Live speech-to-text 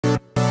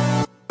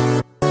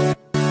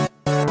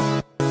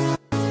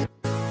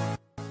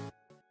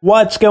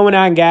What's going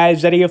on,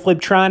 guys? Eddie of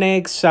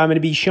Fliptroniks. I'm going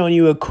to be showing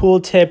you a cool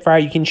tip for how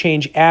you can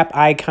change app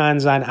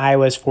icons on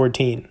iOS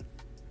 14.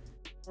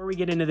 Before we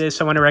get into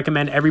this, I want to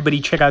recommend everybody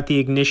check out the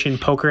Ignition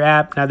Poker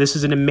app. Now, this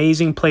is an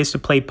amazing place to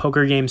play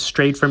poker games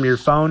straight from your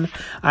phone.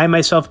 I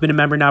myself have been a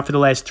member now for the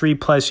last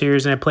 3+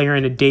 years, and I play here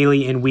on a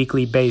daily and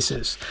weekly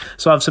basis.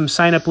 So I'll have some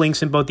sign-up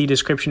links in both the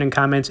description and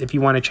comments if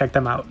you want to check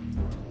them out.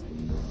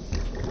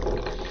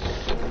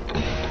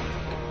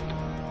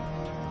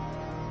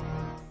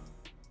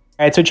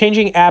 All right, so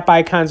changing app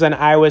icons on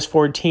iOS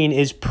 14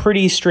 is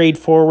pretty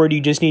straightforward.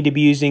 You just need to be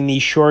using the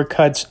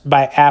Shortcuts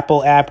by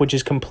Apple app, which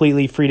is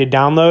completely free to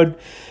download.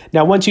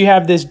 Now, once you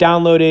have this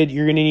downloaded,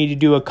 you're going to need to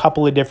do a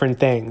couple of different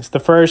things. The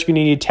first, you're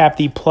going to need to tap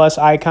the plus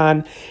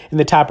icon in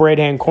the top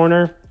right-hand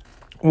corner.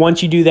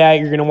 Once you do that,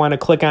 you're going to want to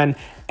click on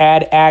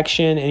Add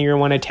Action, and you're going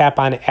to want to tap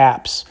on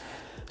Apps.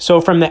 So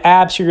from the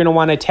apps, you're going to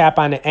want to tap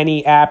on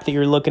any app that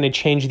you're looking to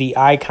change the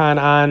icon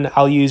on.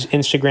 I'll use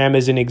Instagram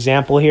as an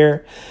example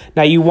here.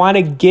 Now, you want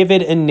to give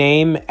it a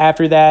name.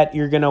 After that,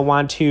 you're going to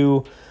want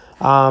to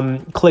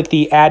click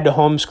the Add to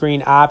Home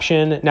Screen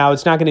option. Now,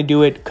 it's not going to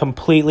do it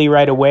completely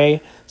right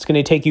away. It's going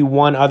to take you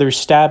one other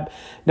step.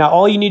 Now,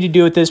 all you need to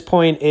do at this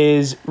point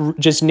is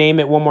just name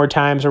it one more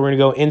time. So we're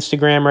going to go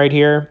Instagram right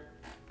here.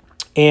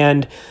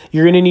 And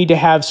you're going to need to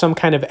have some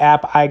kind of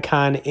app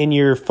icon in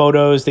your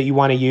photos that you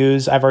want to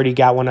use. I've already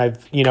got one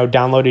I've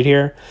downloaded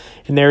here.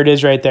 And there it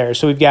is right there.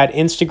 So we've got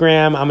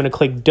Instagram. I'm going to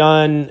click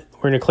done.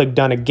 We're going to click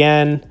done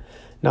again.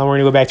 Now we're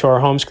going to go back to our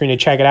home screen to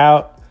check it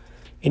out.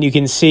 And you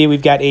can see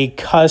we've got a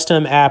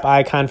custom app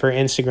icon for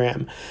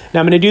Instagram.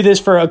 Now I'm going to do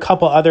this for a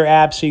couple other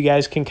apps so you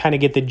guys can kind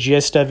of get the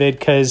gist of it,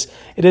 because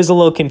it is a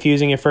little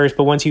confusing at first,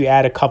 but once you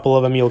add a couple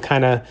of them, you'll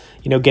kind of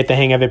get the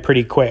hang of it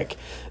pretty quick.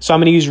 So I'm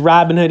going to use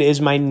Robinhood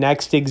as my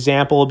next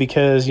example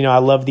because I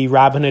love the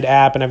Robinhood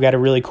app and I've got a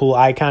really cool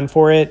icon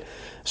for it.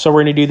 So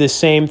we're going to do the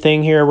same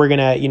thing here. We're going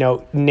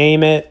to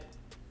name it.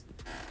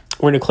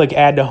 We're going to click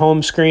Add to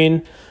Home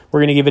Screen. We're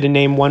going to give it a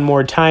name one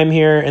more time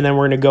here, and then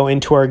we're going to go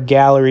into our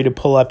gallery to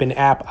pull up an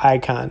app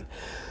icon.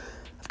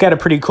 I've got a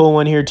pretty cool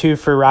one here too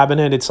for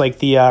Robinhood. It's like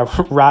the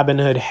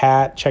Robinhood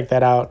hat. Check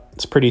that out.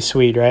 It's pretty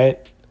sweet,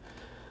 right?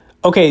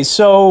 Okay,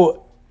 so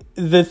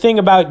the thing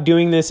about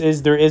doing this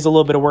is there is a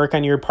little bit of work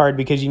on your part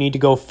because you need to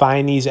go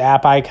find these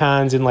app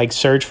icons and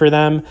search for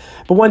them.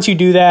 But once you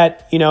do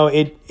that,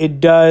 it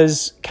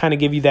does kind of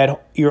give you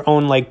that your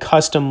own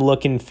custom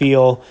look and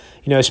feel,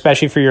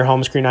 especially for your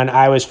home screen on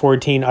iOS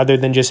 14, other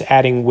than just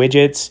adding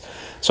widgets.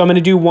 So I'm going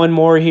to do one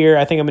more here.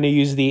 I think I'm going to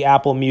use the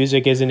Apple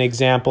Music as an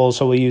example.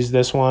 So we'll use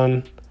this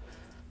one.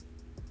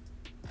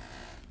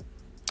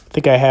 I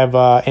think I have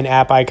an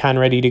app icon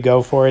ready to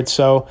go for it.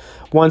 So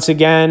once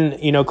again,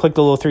 click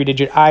the little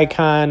 3-digit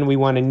icon. We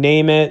want to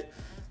name it.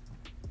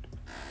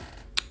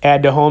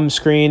 Add to home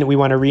screen. We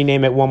want to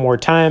rename it one more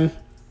time.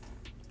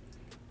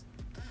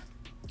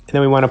 And then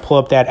we want to pull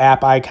up that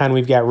app icon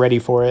we've got ready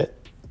for it.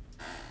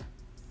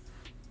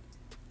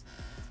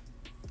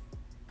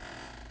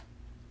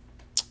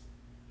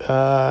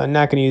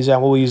 Not going to use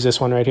that. We'll use this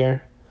one right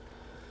here.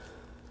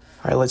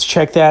 All right, let's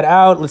check that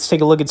out. Let's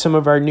take a look at some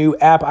of our new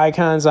app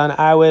icons on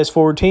iOS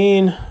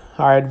 14.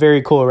 All right,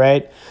 very cool,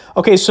 right?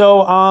 Okay,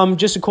 so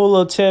just a cool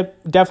little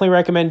tip. Definitely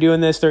recommend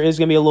doing this. There is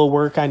going to be a little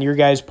work on your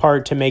guys'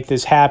 part to make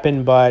this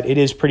happen, but it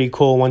is pretty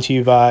cool once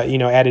you've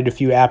added a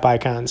few app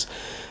icons.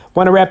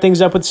 Want to wrap things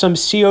up with some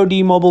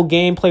COD Mobile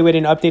gameplay. We had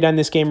an update on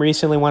this game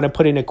recently. Want to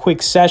put in a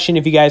quick session.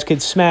 If you guys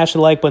could smash the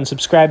like button,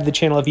 subscribe to the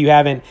channel if you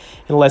haven't,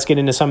 and let's get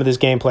into some of this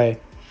gameplay.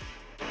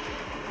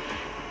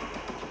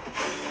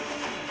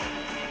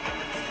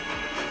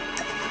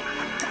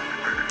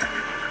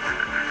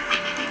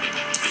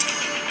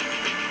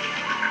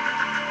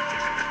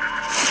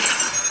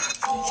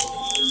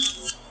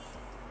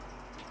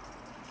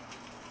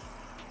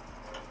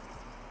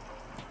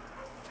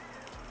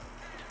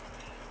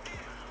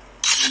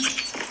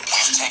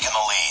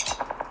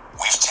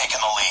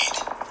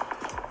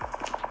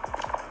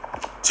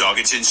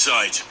 Target's in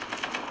sight.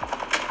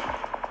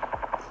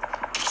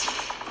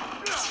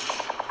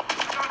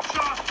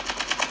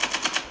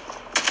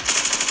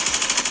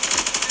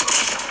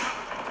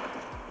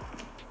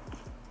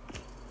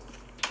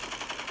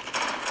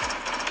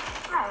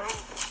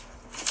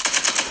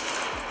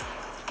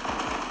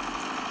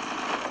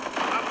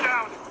 I'm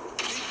down.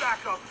 Need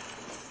backup.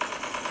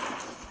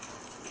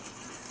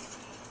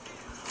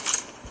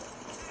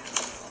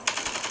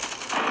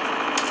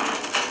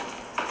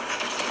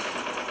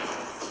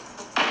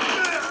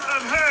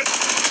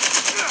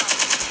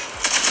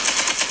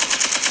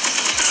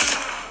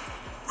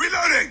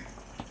 Reloading!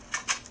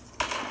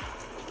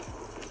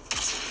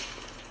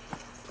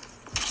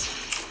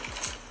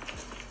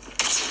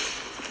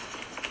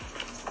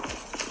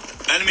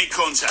 Enemy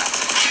contact.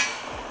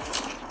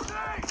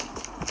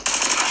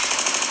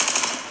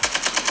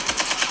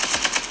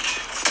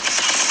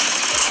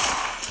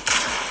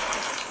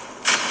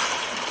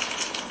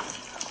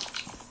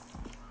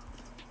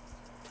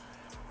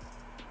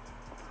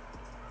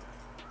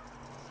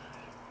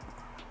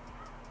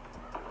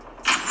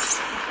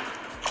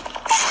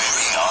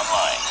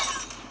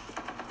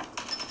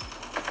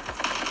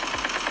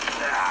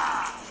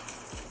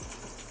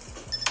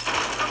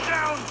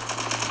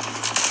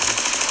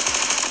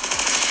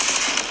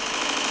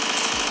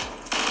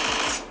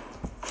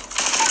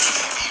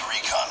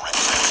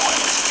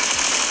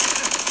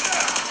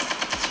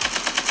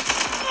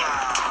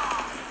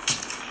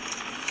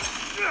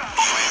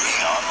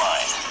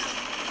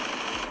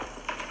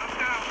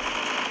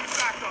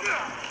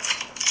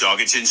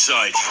 Targets in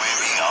sight.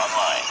 UAV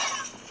online.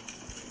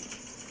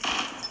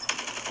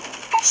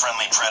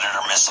 Friendly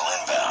Predator missile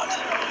inbound.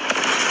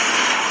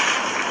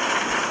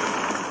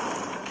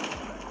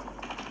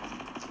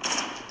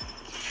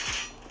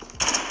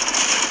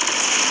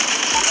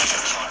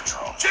 Killer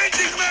drone.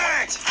 Changing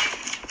mag!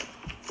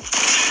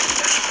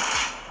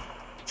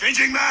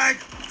 Changing mag!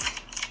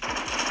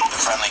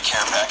 Friendly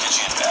care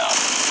package inbound.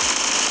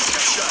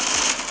 Shot.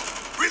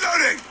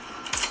 Reloading!